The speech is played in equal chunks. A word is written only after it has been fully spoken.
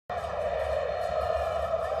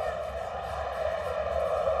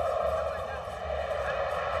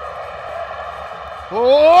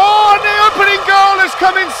Oh, and the opening goal has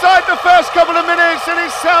come inside the first couple of minutes, and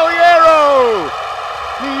it's Salgueiro.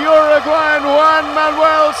 The Uruguayan Juan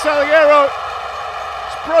Salgueiro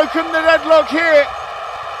has broken the deadlock here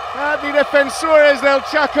at the Defensores del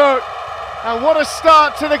Chaco. And what a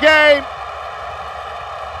start to the game.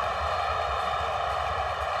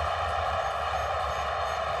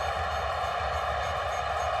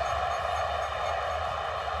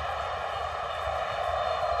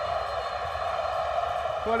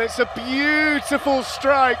 Well, it's a beautiful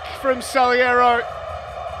strike from Salgueiro.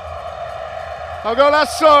 A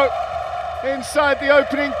golazo inside the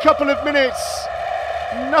opening couple of minutes.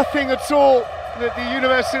 Nothing at all that the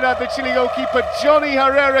Universidad de Chile goalkeeper Johnny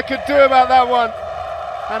Herrera could do about that one.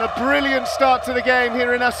 And a brilliant start to the game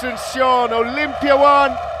here in Asunción. Olimpia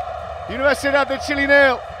 1, Universidad de Chile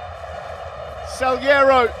 0.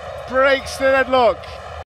 Salgueiro breaks the deadlock.